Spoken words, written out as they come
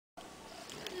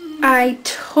I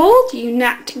told you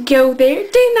not to go there,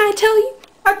 didn't I tell you?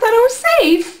 I thought I was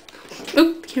safe.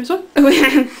 Oh, here's one. Oh,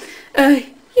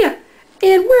 yeah.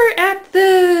 And we're at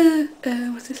the,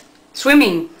 what's this?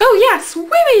 Swimming. Oh, yeah,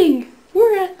 swimming.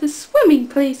 We're at the swimming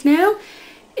place now.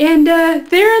 And,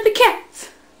 there are the cats.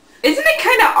 Isn't it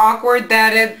kind of awkward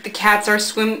that the cats are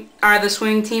the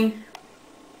swimming team?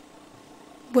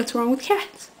 What's wrong with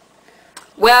cats?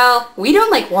 Well, we don't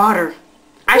like water.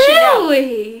 I should know.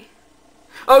 Really?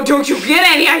 Oh, don't you get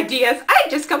any ideas? I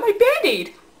just got my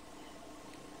Band-Aid.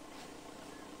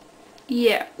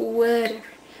 Yeah, whatever.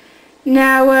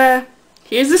 Now,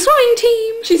 here's the swimming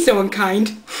team. She's so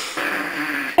unkind.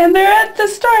 And they're at the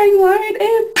starting line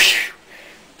and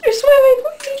they're swimming.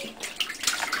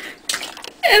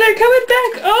 And they're coming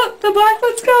back. Oh, the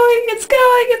Blackfoot's going. It's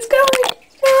going.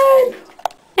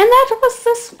 And that was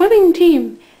the swimming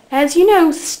team. As you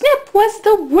know, Snip was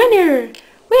the winner.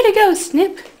 Way to go,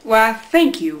 Snip. Well,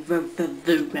 thank you,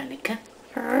 Veronica.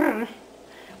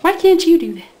 Why can't you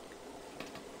do that?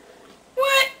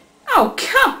 What? Oh,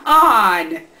 come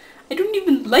on. I don't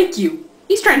even like you.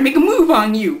 He's trying to make a move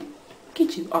on you.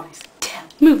 Can't you always tell?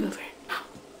 Move over.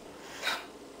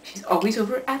 She's always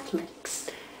over athletics.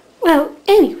 Well,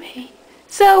 anyway,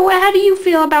 so how do you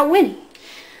feel about winning?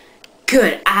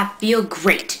 Good. I feel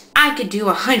great. I could do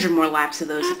 100 more laps of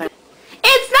those if I...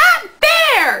 It's not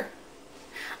fair!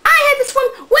 I had to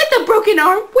swim with a broken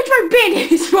arm, which my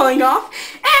Band-Aid is falling off,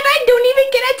 and I don't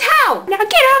even get a towel. Now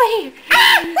get out of here!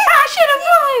 I should have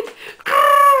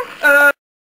won!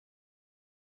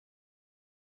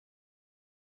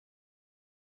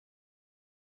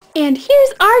 And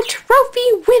here's our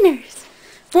trophy winners.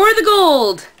 For the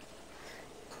gold,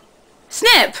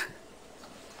 Snip.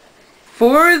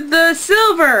 For the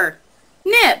silver,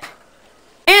 Nip.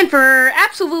 And for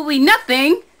absolutely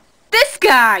nothing, this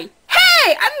guy.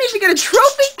 Hey, I didn't even get a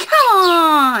trophy. Come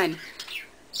on.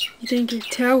 You didn't get a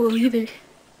towel either.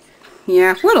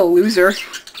 Yeah, what a loser.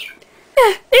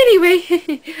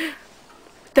 Anyway,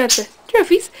 that's the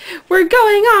trophies. We're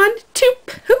going on to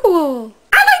pool.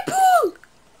 I like pool.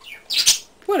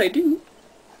 What I do.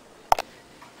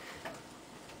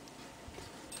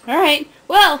 Alright,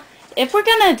 well, if we're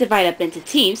gonna divide up into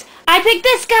teams, I pick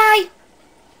this guy!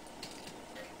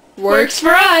 Works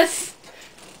for us.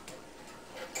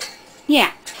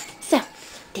 Yeah, so,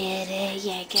 did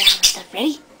you get all the stuff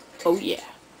ready? Oh yeah.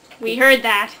 We heard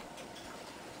that.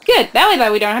 Good, that way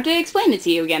we don't have to explain it to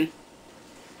you again.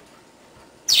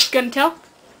 Gonna tell?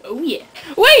 Oh yeah.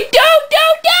 Wait, don't!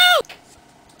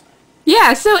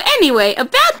 Yeah, so anyway,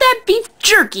 about that beef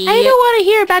jerky... I don't want to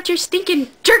hear about your stinking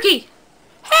jerky.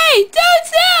 Hey, don't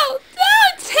tell!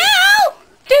 Don't tell!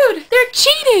 Dude, they're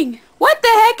cheating. What the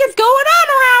heck is going on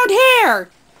around here?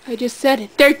 I just said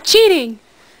it. They're cheating.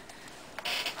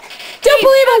 Don't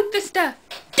believe it! The stuff.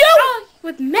 Don't!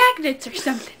 With magnets or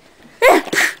something.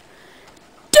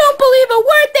 Don't believe a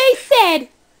word they said!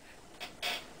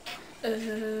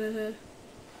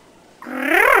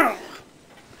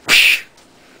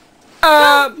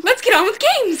 Let's get on with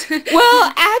games.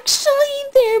 Well, actually,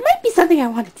 there might be something I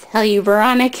want to tell you,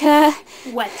 Veronica.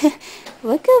 What?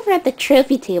 Look over at the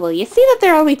trophy table. You see that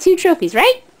there are only 2 trophies,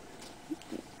 right?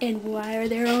 And why are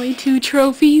there only 2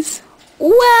 trophies?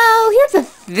 Well, here's the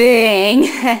thing.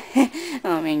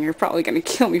 Oh man, you're probably gonna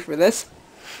kill me for this.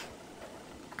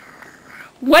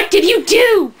 What did you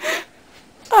do?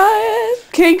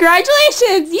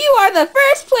 Congratulations! You are the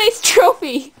first place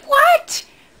trophy! What?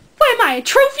 Why am I a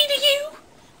trophy to you?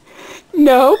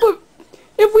 No, but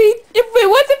if it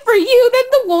wasn't for you, then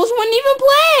the Wolves wouldn't even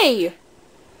play!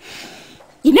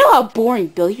 You know how boring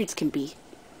billiards can be.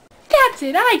 That's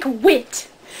it, I quit.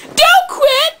 Don't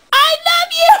quit! I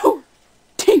love you!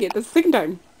 Dang it, the second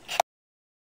time.